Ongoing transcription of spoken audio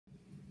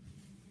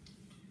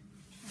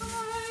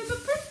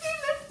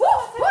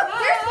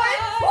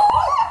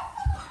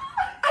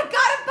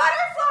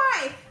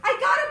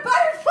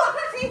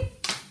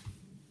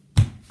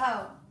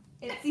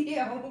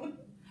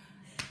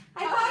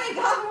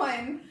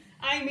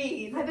I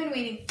mean, I've been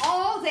waiting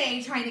all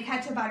day trying to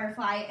catch a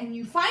butterfly, and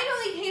you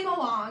finally came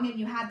along, and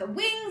you had the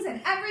wings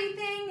and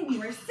everything, and you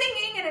were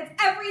singing, and it's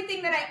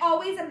everything that I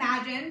always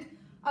imagined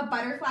a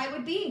butterfly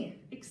would be.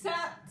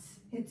 except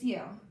It's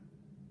you.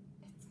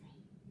 it's me.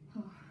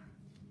 Oh.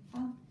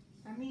 Well,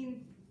 I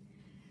mean,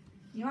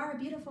 you are a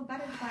beautiful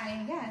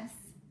butterfly, I guess.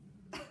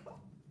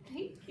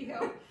 thank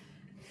you.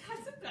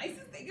 That's the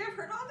nicest thing I've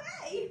heard all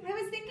day. I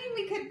was thinking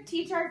we could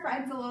teach our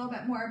friends a little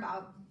bit more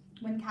about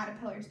when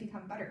caterpillars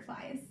become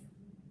butterflies.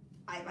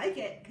 I like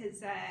it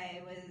because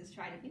I was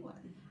trying to be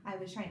one. I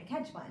was trying to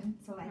catch one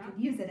so I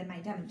could use it in my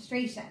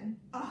demonstration.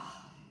 Oh,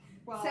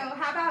 well. So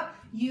how about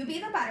you be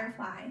the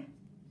butterfly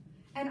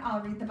and I'll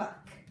read the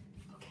book.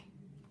 Okay.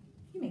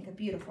 You make a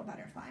beautiful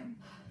butterfly.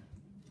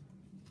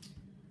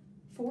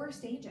 4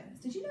 stages.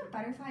 Did you know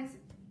butterflies,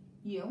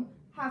 you,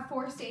 have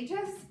 4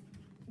 stages?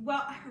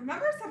 Well, I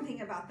remember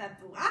something about that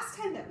the last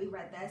time that we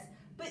read this,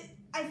 but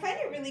I find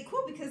it really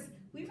cool because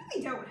we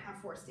really don't have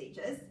 4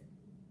 stages.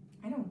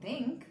 I don't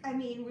think. I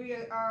mean, we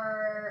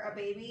are a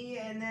baby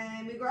and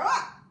then we grow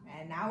up.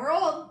 And now we're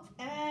old.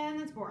 And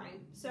that's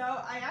boring. So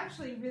I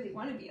actually really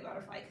want to be a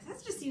butterfly because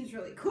that just seems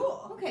really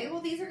cool. Okay, well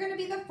these are going to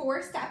be the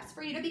 4 steps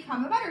for you to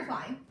become a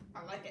butterfly.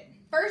 I like it.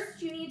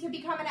 First, you need to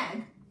become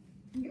an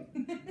egg.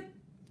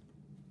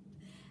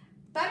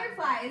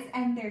 Butterflies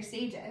and their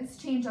stages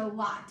change a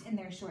lot in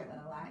their short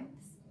little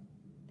lives.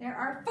 There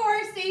are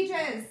 4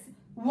 stages.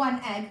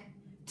 1 egg,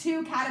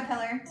 2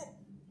 caterpillar,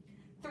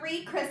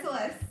 3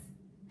 chrysalis,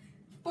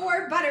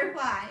 4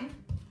 butterfly.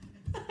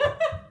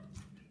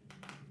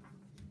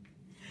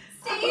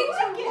 Stage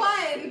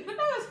 1. That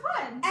was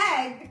fun.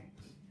 Egg.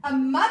 A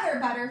mother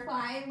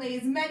butterfly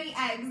lays many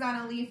eggs on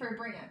a leaf or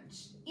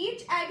branch.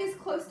 Each egg is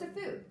close to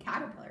food.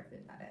 Caterpillar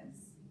food, that is.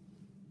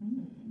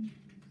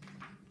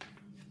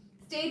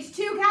 Stage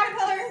 2,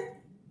 caterpillar.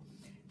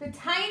 The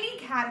tiny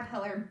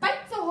caterpillar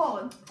bites a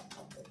hole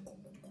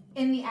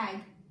in the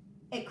egg.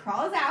 It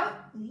crawls out.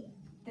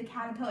 The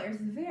caterpillar is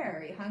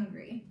very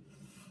hungry.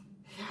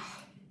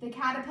 The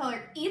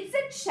caterpillar eats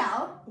its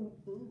shell.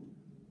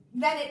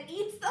 Then it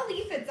eats the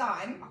leaf it's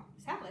on.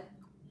 Salad.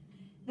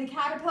 The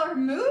caterpillar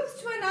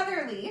moves to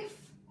another leaf,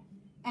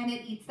 and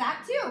it eats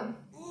that too.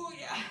 Oh,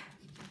 yeah.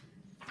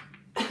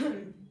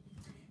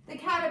 The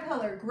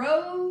caterpillar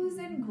grows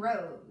and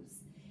grows.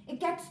 It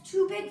gets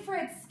too big for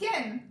its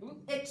skin.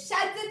 It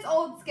sheds its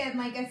old skin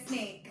like a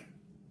snake.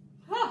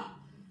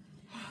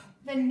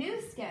 The new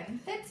skin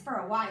fits for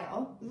a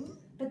while,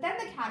 but then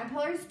the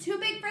caterpillar is too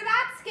big for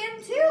that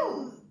skin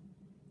too.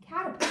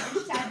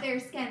 Caterpillars shed their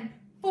skin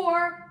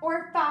 4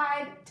 or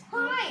 5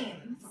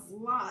 times. A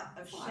lot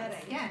of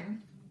shedding.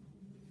 Skin.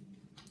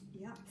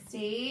 Yep.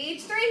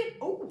 Stage 3.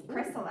 Oh,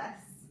 chrysalis.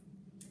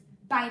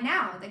 By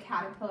now, the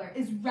caterpillar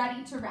is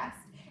ready to rest.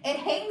 It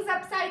hangs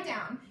upside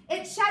down.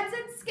 It sheds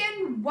its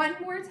skin one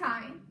more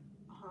time.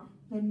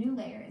 The new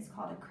layer is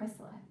called a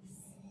chrysalis.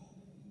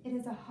 It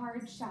is a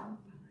hard shell.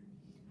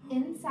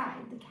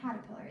 Inside, the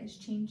caterpillar is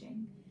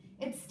changing.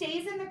 It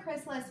stays in the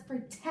chrysalis for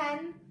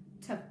 10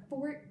 to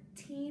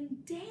 14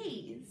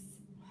 days.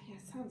 Oh, yeah,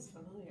 sounds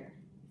familiar.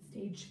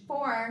 Stage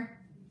 4.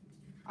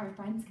 Our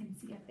friends can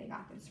see if they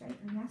got this right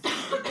from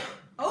yesterday.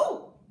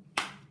 Oh!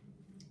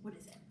 What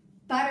is it?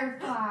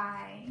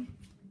 Butterfly.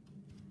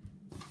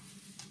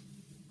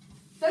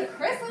 The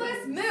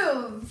chrysalis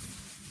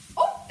moves.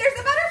 Oh, there's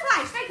a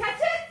butterfly. Should I catch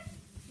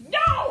it? No!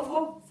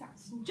 Oh,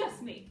 That's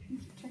just me.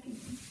 checking me.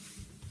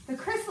 The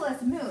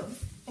chrysalis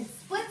moves. It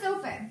splits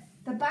open.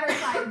 The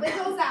butterfly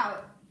wiggles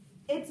out.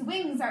 Its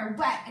wings are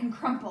wet and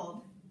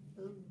crumpled.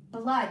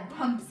 Blood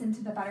pumps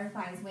into the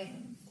butterfly's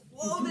wings.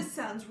 Whoa, this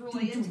sounds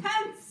really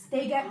intense.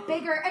 They get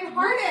bigger and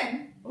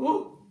harden.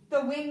 Oh.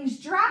 The wings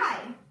dry.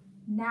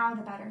 Now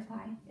the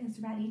butterfly is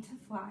ready to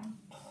fly.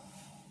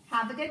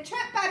 Have a good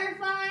trip,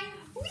 butterfly.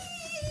 Whee!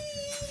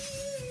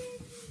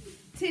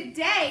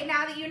 Today,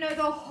 now that you know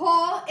the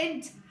whole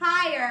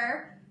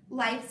entire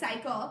life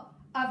cycle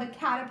of a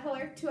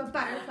caterpillar to a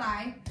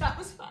butterfly, That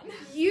was fun.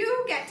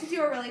 you get to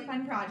do a really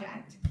fun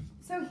project.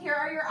 So here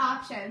are your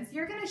options.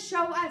 You're going to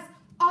show us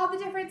all the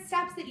different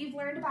steps that you've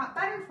learned about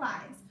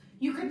butterflies.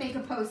 You could make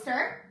a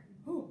poster.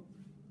 Ooh.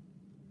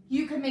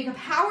 You could make a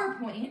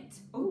PowerPoint.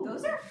 Oh,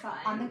 those are fun.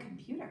 On the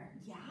computer.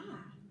 Yeah.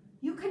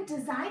 You could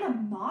design a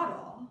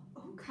model.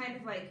 Oh, kind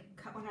of like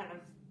cut one out of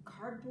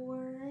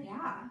cardboard.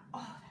 Yeah.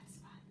 Oh, that's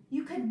fun.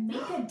 You could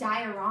make a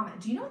diorama.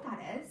 Do you know what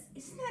that is?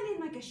 Isn't that in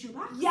like a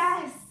shoebox?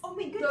 Yes. Oh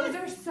my goodness. Those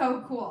are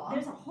so cool.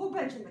 There's a whole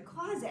bunch in the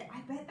closet.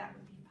 I bet that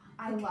would be fun.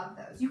 I love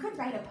those. You could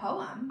write a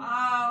poem.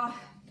 Oh.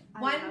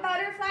 1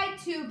 butterfly,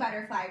 2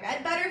 butterfly,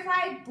 red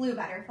butterfly, blue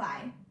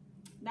butterfly.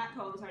 That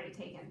poem's already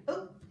taken.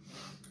 Ooh.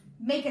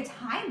 Make a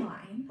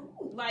timeline.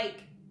 Ooh,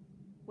 like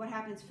what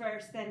happens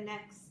first, then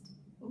next.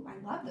 Ooh,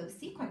 I love those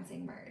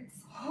sequencing words.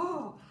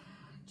 Oh,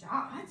 Good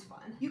job. that's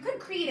fun. You could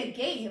create a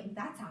game.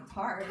 That sounds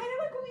hard. Kind of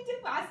like what we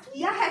did last week.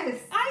 Yes.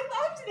 I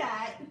loved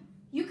that.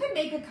 You could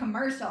make a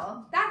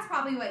commercial. That's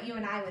probably what you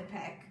and I would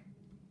pick.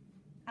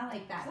 I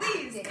like that.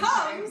 Please acting come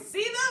part.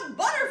 see the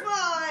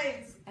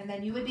butterflies. And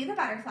then you would be the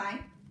butterfly.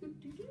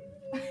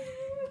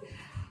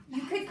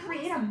 You could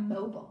create a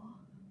mobile.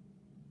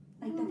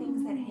 Like the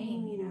things that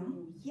hang, you know?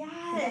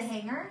 Yes. With a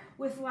hanger?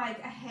 With like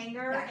a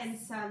hanger Yes. and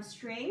some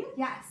string.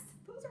 Yes.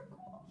 Those are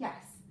cool. Yes.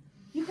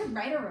 You could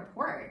write a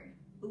report.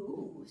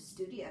 Ooh,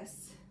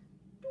 studious.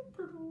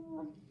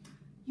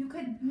 You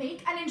could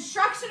make an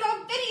instructional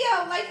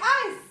video like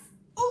us.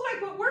 Oh,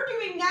 like what we're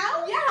doing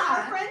now? Yeah.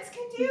 Our friends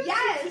can do?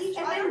 Yes. To teach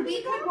And other then we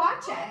people? could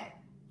watch it.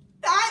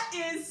 That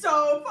is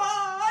so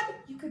fun.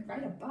 You could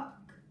write a book.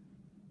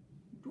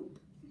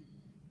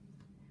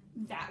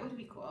 That would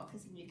be cool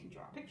because you can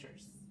draw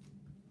pictures.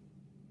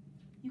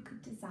 You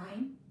could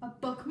design a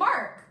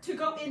bookmark. To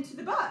go into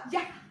the book.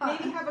 Yeah.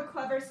 Maybe have a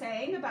clever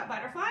saying about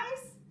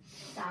butterflies.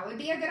 That would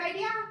be a good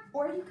idea.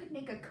 Or you could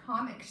make a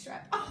comic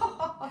strip.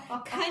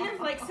 Kind of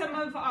like some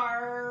of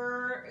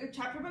our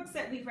chapter books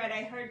that we've read.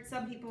 I heard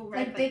some people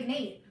read like Big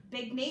Nate.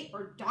 Big Nate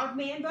or Dog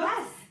Man books.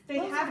 Yes. They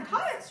those have ones.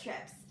 comic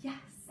strips. Yes.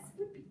 That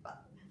would be fun.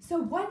 So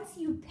once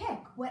you pick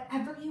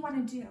whatever you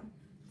want to do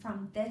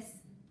from this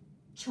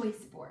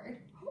choice board,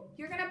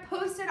 you're going to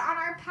post it on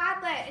our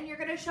Padlet and you're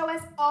going to show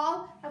us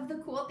all of the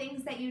cool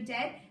things that you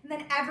did. And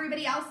then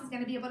everybody else is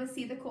going to be able to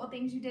see the cool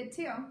things you did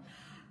too.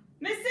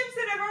 Miss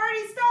Simpson of